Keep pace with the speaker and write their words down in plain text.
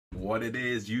What it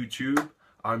is, YouTube,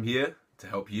 I'm here to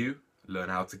help you learn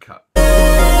how to cut.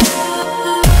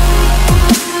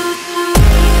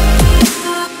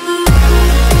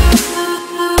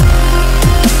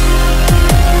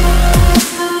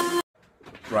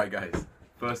 Right guys,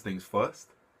 first things first,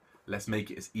 let's make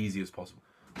it as easy as possible.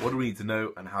 What do we need to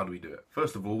know and how do we do it?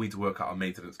 First of all, we need to work out our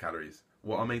maintenance calories.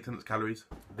 What are maintenance calories?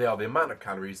 They are the amount of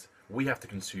calories we have to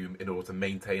consume in order to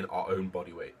maintain our own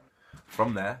body weight.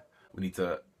 From there, we need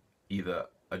to either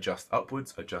adjust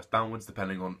upwards, adjust downwards,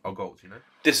 depending on our goals, you know?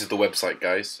 This is the website,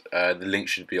 guys. The link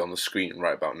should be on the screen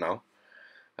right about now.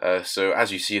 So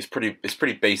as you see, it's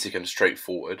pretty basic and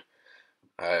straightforward.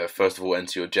 First of all,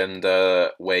 enter your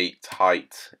gender, weight,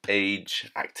 height, age,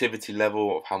 activity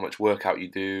level of how much workout you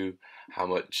do, how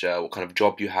much, what kind of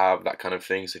job you have, that kind of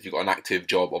thing. So if you've got an active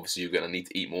job, obviously you're going to need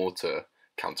to eat more to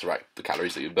counteract the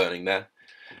calories that you're burning there.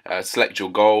 Select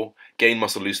your goal, gain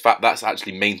muscle, lose fat. That's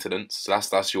actually maintenance. So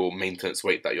that's your maintenance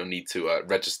weight that you'll need to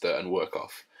register and work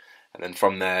off. And then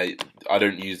from there, I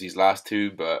don't use these last two,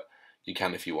 but you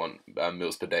can if you want,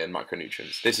 meals per day and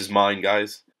macronutrients. This is mine,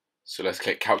 guys. So let's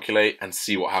click calculate and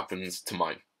see what happens to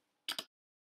mine.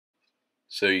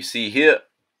 So you see here,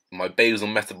 my basal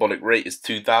metabolic rate is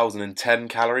 2010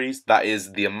 calories. That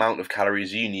is the amount of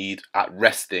calories you need at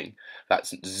resting.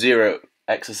 That's zero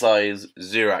exercise,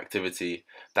 zero activity.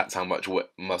 That's how much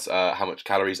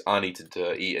calories I need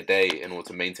to eat a day in order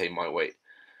to maintain my weight.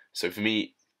 So for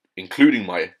me, including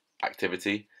my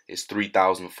activity, is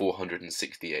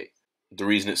 3,468. The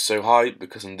reason it's so high,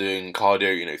 because I'm doing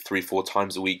cardio, 3-4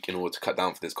 times a week in order to cut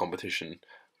down for this competition.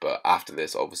 But after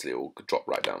this, obviously, it will drop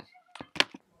right down.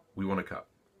 We want to cut.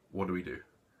 What do?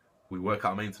 We work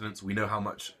out maintenance. We know how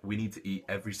much we need to eat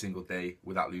every single day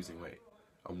without losing weight.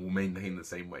 And we'll maintain the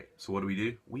same weight. So what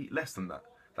do? We eat less than that.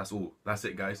 That's all. That's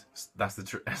it, guys. That's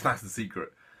the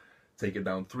secret. Take it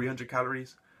down 300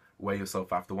 calories. Weigh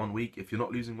yourself after 1 week. If you're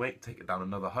not losing weight, take it down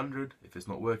another 100. If it's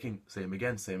not working, same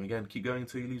again. Keep going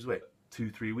until you lose weight.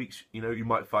 2-3 weeks, you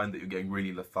might find that you're getting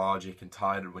really lethargic and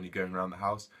tired when you're going around the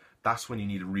house. That's when you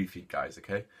need a refeed, guys,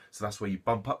 okay? So that's where you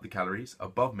bump up the calories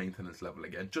above maintenance level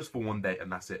again, just for 1 day, and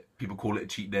that's it. People call it a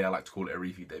cheat day. I like to call it a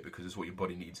refeed day because it's what your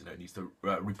body needs. It needs to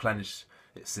replenish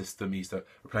its system, needs to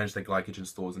replenish their glycogen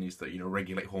stores, and needs to,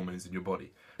 regulate hormones in your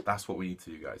body. That's what we need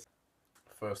to do, guys.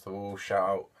 First of all, shout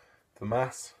out to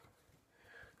Mass.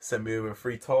 Send me over a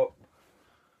free top,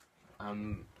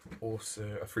 and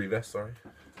also a free vest, sorry.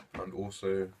 And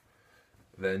also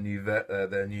their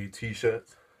new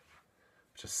t-shirts,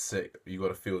 just sick. You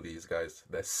gotta feel these, guys.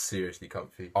 They're seriously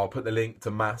comfy. I'll put the link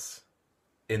to Mass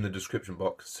in the description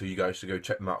box, so you guys should go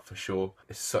check them out for sure.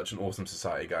 It's such an awesome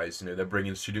society, guys. They're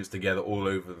bringing students together all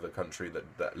over the country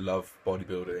that love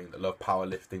bodybuilding, that love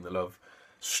powerlifting, that love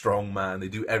strongman. They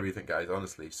do everything, guys,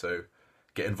 honestly. So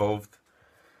get involved.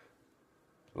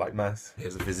 Like Mass.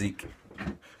 Here's a physique.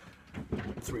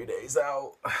 3 days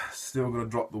out, still gonna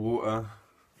drop the water,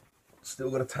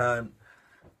 still got a tan.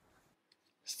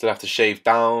 Still have to shave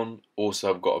down.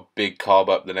 Also, I've got a big carb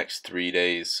up the next 3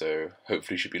 days, so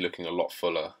hopefully should be looking a lot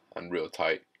fuller and real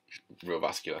tight, real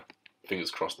vascular. Fingers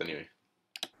crossed anyway.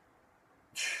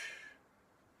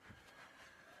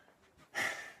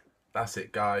 That's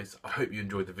it, guys. I hope you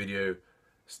enjoyed the video.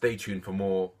 Stay tuned for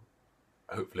more.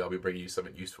 Hopefully I'll be bringing you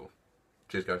something useful.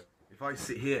 Cheers, guys. If I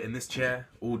sit here in this chair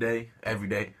all day, every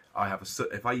day, I have a.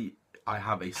 Why do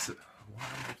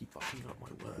I keep fucking up my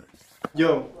words?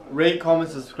 Yo, rate, comment,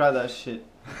 subscribe that shit.